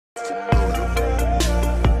Hey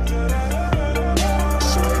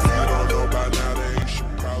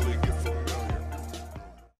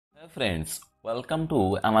friends, welcome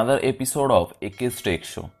to another episode of AK's Tech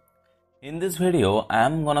Show. In this video, I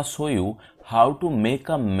am gonna show you how to make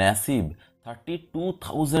a massive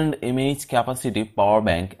 32,000 mAh capacity power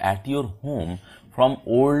bank at your home from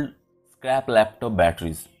old scrap laptop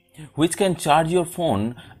batteries, which can charge your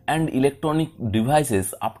phone and electronic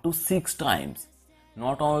devices up to 6 times.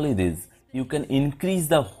 Not only this, you can increase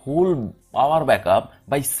the whole power backup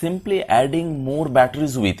by simply adding more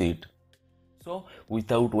batteries with it. So,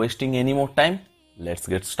 without wasting any more time, let's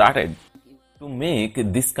get started. To make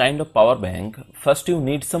this kind of power bank, first you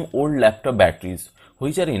need some old laptop batteries,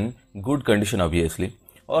 which are in good condition obviously,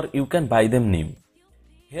 or you can buy them new.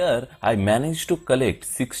 Here, I managed to collect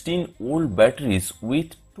 16 old batteries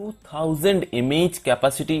with 2000 mAh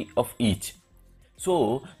capacity of each.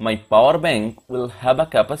 So, my power bank will have a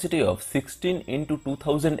capacity of 16 into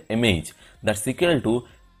 2000 mAh, that's equal to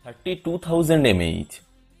 32,000 mAh.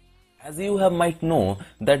 As you might know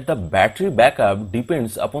that the battery backup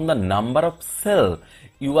depends upon the number of cells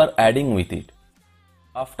you are adding with it.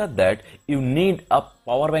 After that, you need a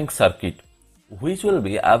power bank circuit, which will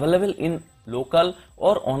be available in local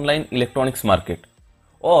or online electronics market,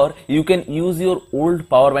 or you can use your old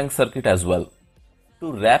power bank circuit as well.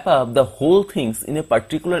 To wrap up the whole things in a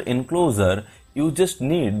particular enclosure, you just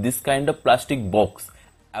need this kind of plastic box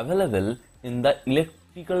available in the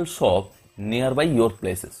electrical shop nearby your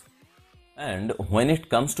places. And when it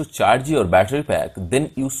comes to charge your battery pack, then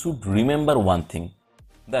you should remember one thing,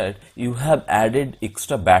 that you have added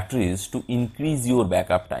extra batteries to increase your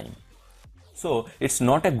backup time. So it's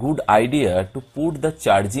not a good idea to put the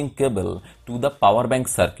charging cable to the power bank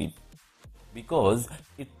circuit, because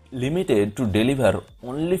it's limited to deliver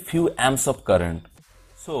only few amps of current.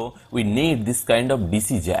 So we need this kind of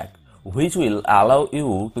DC jack, which will allow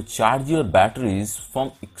you to charge your batteries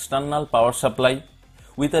from external power supply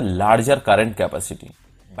with a larger current capacity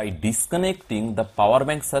by disconnecting the power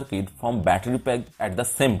bank circuit from battery pack at the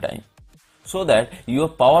same time, so that your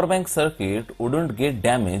power bank circuit wouldn't get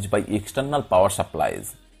damaged by external power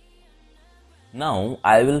supplies. Now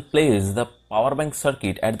I will place the power bank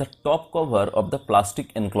circuit at the top cover of the plastic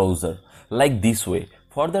enclosure like this way.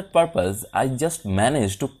 For that purpose, I just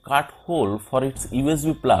managed to cut hole for its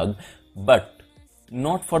USB plug, but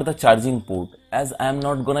not for the charging port, as I am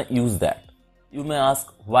not gonna use that. You may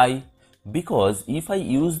ask why? Because if I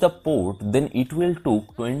use the port, then it will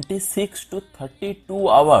take 26 to 32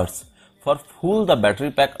 hours for full the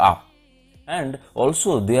battery pack up, and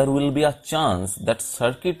also there will be a chance that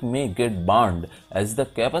circuit may get burned as the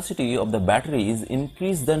capacity of the battery is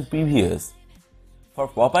increased than previous. For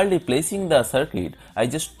properly placing the circuit, I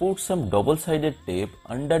just put some double-sided tape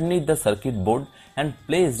underneath the circuit board and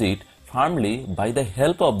placed it firmly by the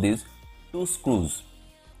help of these two screws.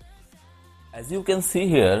 As you can see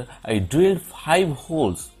here, I drilled 5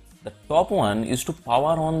 holes. The top one is to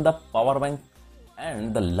power on the power bank,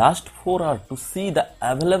 and the last 4 are to see the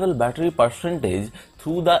available battery percentage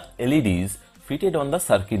through the LEDs fitted on the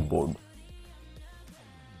circuit board.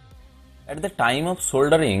 At the time of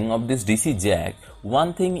soldering of this DC jack,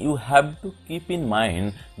 one thing you have to keep in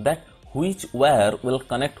mind that which wire will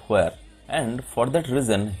connect where, and for that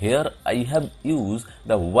reason here I have used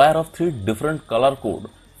the wire of 3 different color code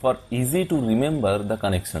for easy to remember the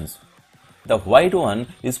connections. The white one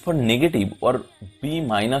is for negative or B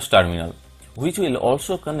minus terminal, which will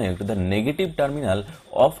also connect the negative terminal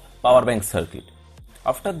of power bank circuit.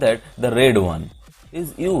 After that, the red one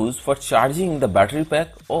is used for charging the battery pack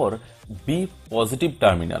or B positive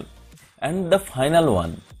terminal, and the final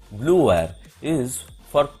one, blue wire, is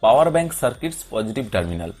for power bank circuit's positive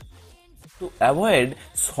terminal. To avoid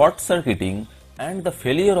short circuiting and the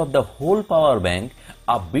failure of the whole power bank,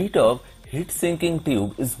 a bit of heat sinking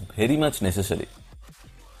tube is very much necessary.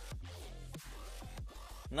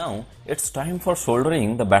 Now it's time for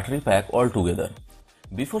soldering the battery pack all together.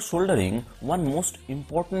 Before soldering, one most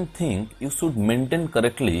important thing you should maintain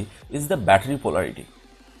correctly is the battery polarity,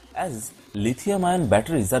 as lithium-ion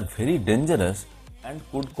batteries are very dangerous and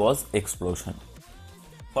could cause explosion.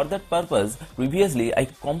 For that purpose, previously I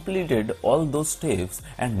completed all those steps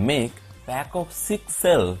and make pack of 6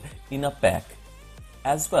 cells in a pack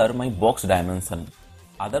as per my box dimension.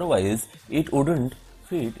 Otherwise, it wouldn't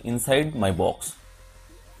fit inside my box.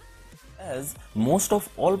 As most of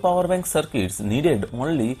all power bank circuits needed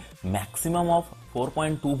only maximum of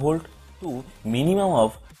 4.2 volt to minimum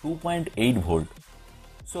of 2.8 volt.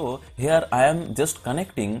 So here I am just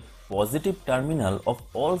connecting positive terminal of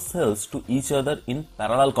all cells to each other in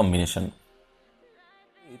parallel combination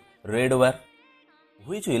with red wire,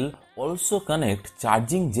 which will also connect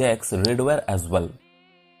charging jack's red wire as well.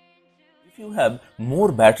 If you have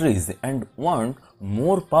more batteries and want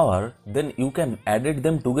more power, then you can add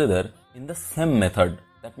them together in the same method,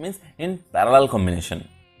 that means in parallel combination.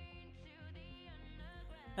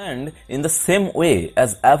 And in the same way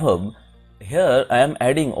as above, here I am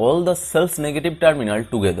adding all the cells negative terminal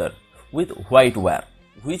together with white wire,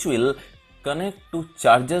 which will connect to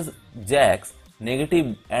charges jacks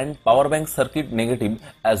negative and power bank circuit negative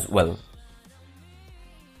as well.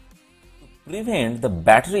 To prevent the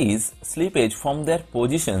batteries slippage from their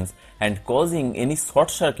positions and causing any short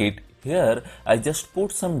circuit, here I just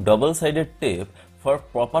put some double-sided tape for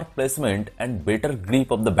proper placement and better grip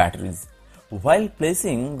of the batteries. While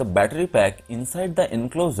placing the battery pack inside the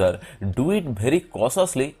enclosure, do it very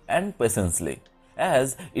cautiously and patiently,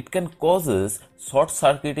 as it can cause short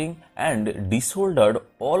circuiting and desoldered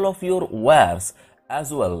all of your wires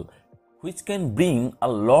as well, which can bring a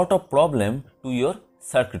lot of problem to your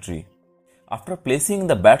circuitry. After placing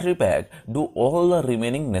the battery pack, do all the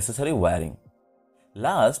remaining necessary wiring.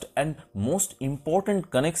 Last and most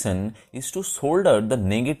important connection is to solder the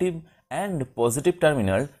negative and positive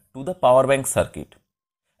terminal to the power bank circuit.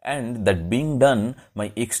 And that being done,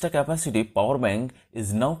 my extra capacity power bank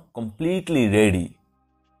is now completely ready.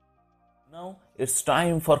 Now it's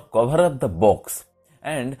time for cover up the box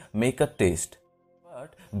and make a test.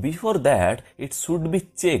 But before that, it should be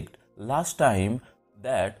checked last time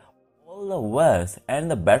that all the wires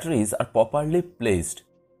and the batteries are properly placed.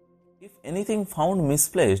 If anything found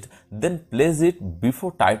misplaced, then place it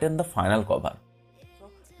before tighten the final cover.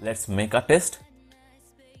 So let's make a test.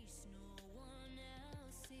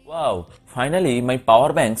 Wow, finally my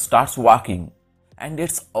power bank starts working and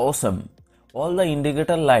it's awesome. All the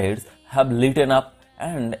indicator lights have lit up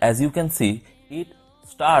and as you can see, it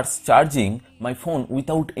starts charging my phone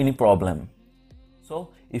without any problem. So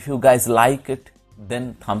if you guys like it,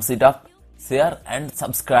 then thumbs it up, share and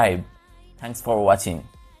subscribe. Thanks for watching.